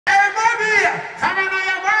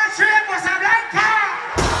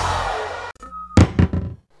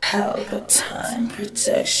Pelpa time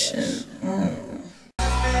protection.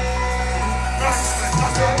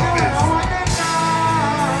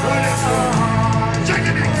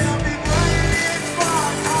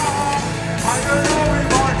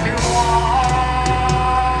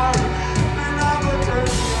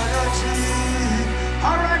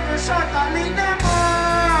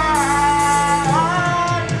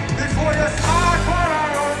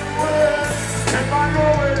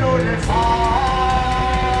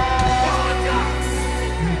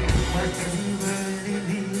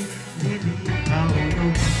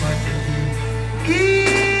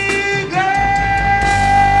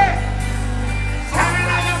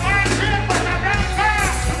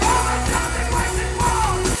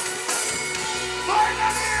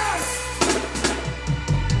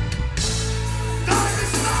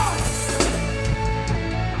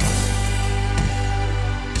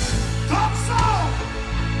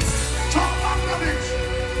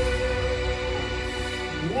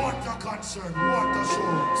 Water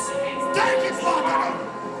shows. Take it, Father.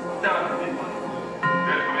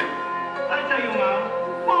 I tell you, Mom,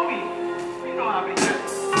 mommy, you know how we do.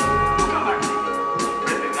 Come back.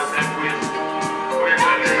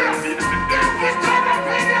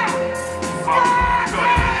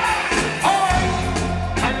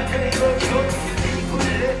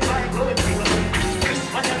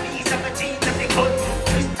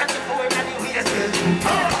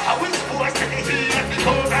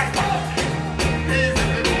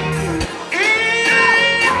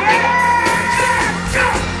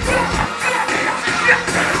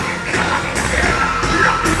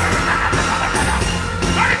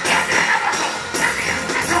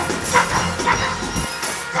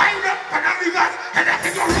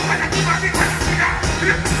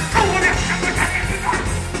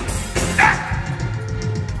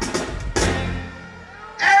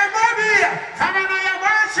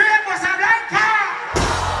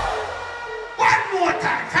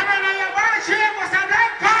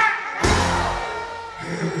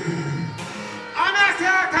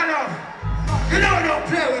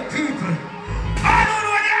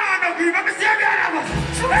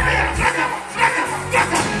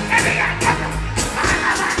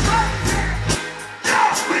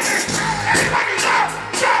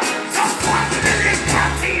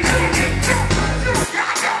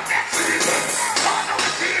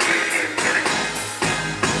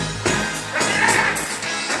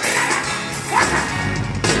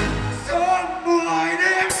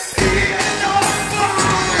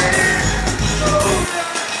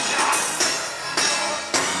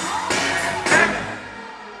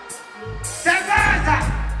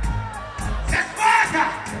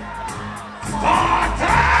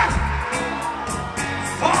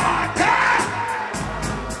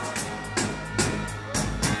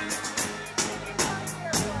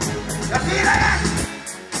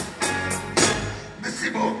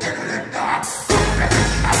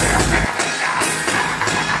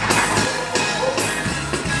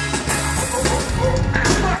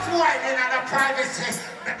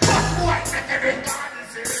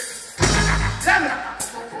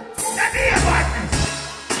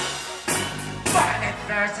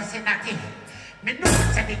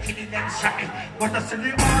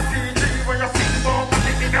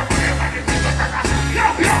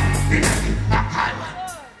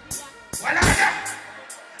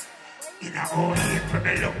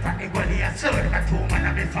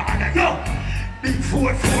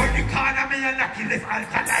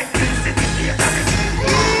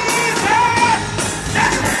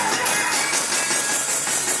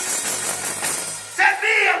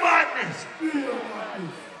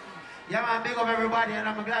 Yeah, man, big up everybody, and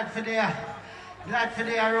I'm glad for the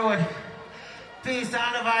road. Peace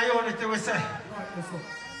and love our unity, we say.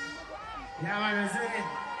 Yeah, man, it's it.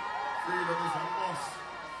 Freedom is a must.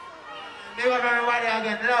 Big up everybody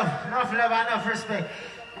again. Enough love and enough respect.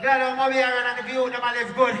 Glad I'm here and the view, them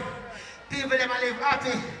live good. People, them live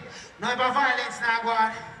happy. No violence now go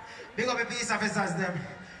on. Big up the peace officers, them.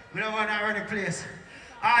 We don't want to run the place.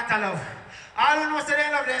 Heart of love. All who know say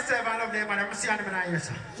they love themselves and love them, and I'm seeing them in here,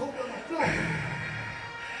 sir.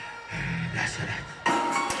 That's right.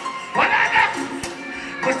 What are that?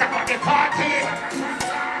 Mr. Bucky Party.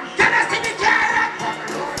 Can I see the carrot?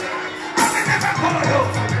 I'm never going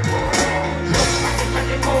to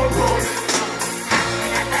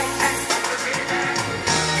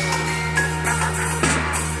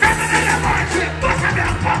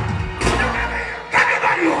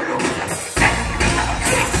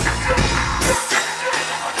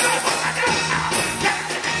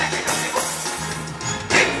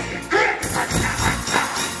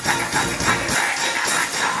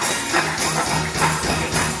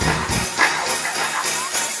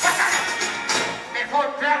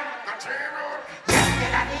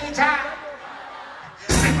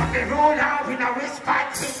the road out with a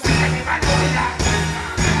wristband, and never know that.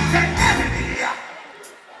 Then every video,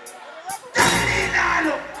 just lean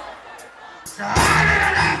all up. So all of the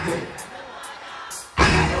language, I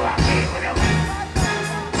know I came with them.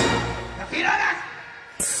 You feel that?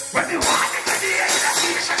 When you want to get the end of the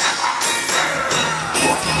station, I'm on.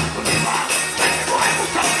 What you do, man? Boy,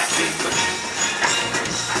 who's on the street?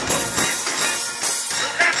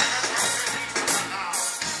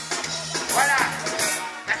 Voilà.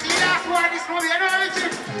 You see that one, this movie, you know what it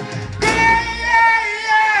is?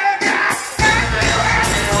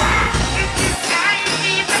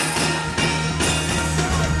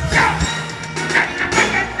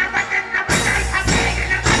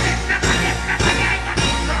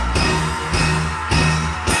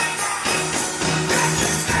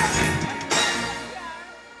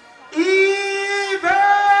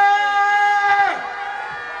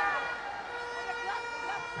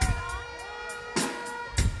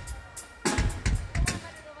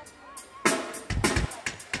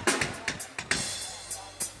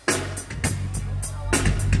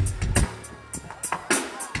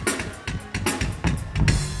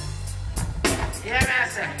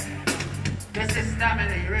 This is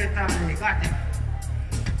family, real family, got it.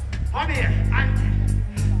 Come here, auntie.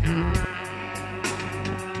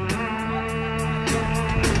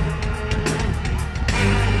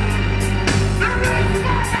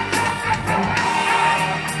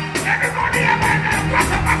 Everybody,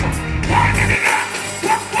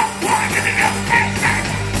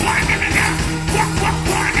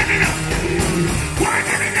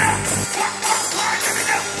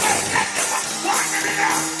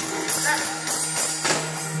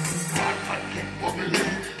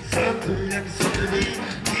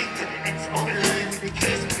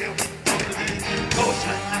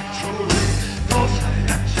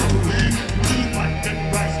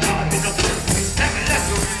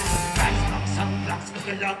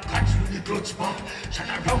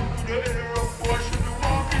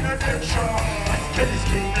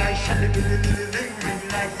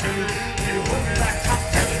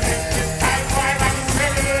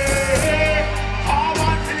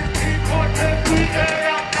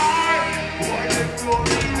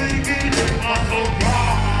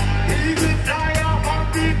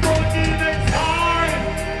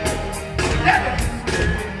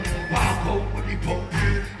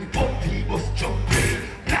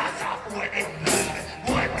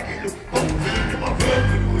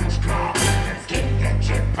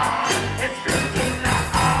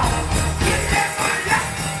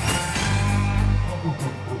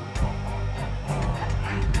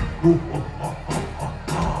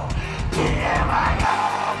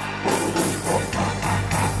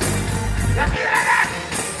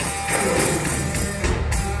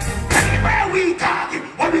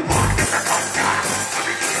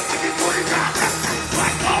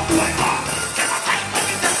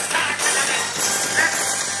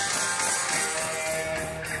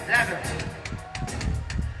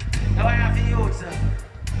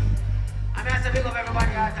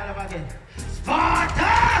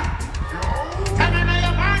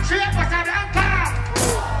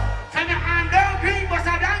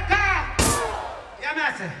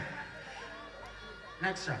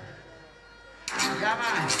 Next shot. Yeah,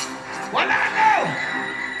 man. What I know?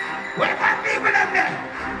 Where my people up there?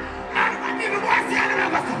 How do my people want to see how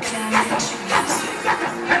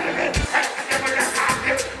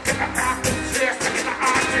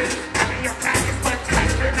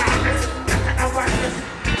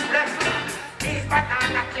these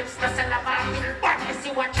banana clips to sell a market. But you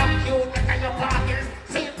see what you're cute, look at your pockets.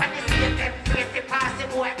 See if I see them, face the passing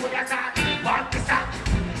boy with a song. Walk this out.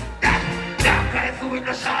 With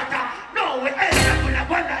the shot, no, we ain't full of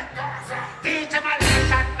bullet. Teach them a little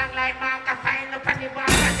shot, like Mark, find up on the bar,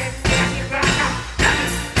 and then see the brother.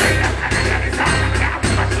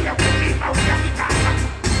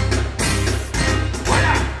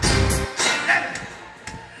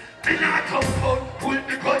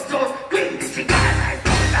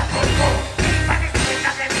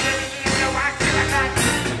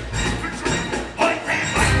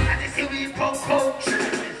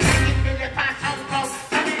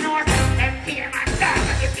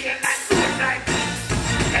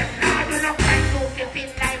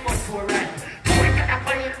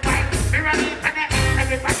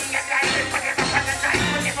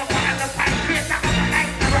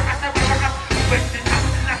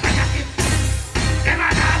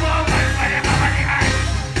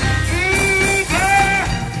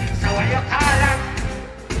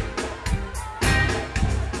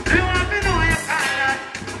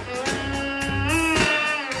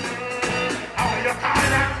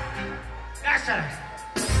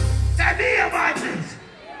 say be about this.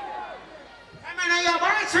 I mean, your boy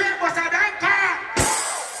train was a damn car.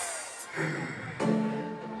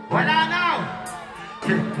 Well, I know.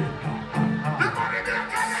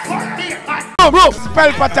 Bro,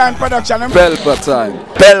 Pelpa Time Production. Pelpa Time.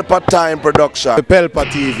 Pelpa Time Production. Pelpa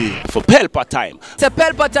TV. For Pelpa Time. It's a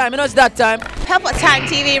Pelpa Time, you know it's that time. Pelpa Time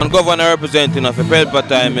TV. I'm governor representing of a Pelpa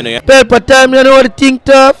Time, you know. Pelpa Time, you know what I think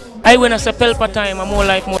tough? I when I say Pelpa Time, I'm more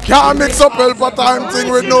like more. Can't mix up Pelpa Time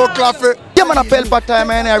thing with no coffee. Yeah, man, a Pelpa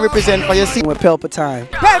Time, and I represent for you. See, with Pelpa Time.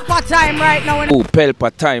 Pelpa Time right now. Oh,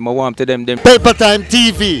 Pelpa Time, I want to them. Pelpa Time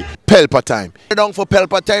TV. Pelpa Time. Down for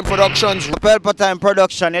Pelpa Time Productions. Pelpa Time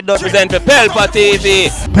Production. It does Represent for Pelpa TV.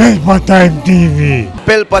 Pelpa Time TV.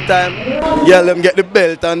 Pelpa Time. Yeah, let them get the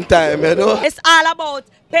belt on time, you know. It's all about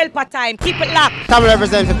Pelpa Time. Keep it locked. Come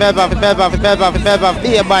represent for Pelpa,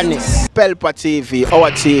 be a badness. Pelpa TV, our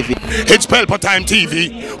TV. It's Pelpa Time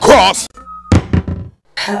TV. Cross.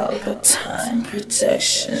 Pelpa Time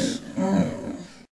Protection.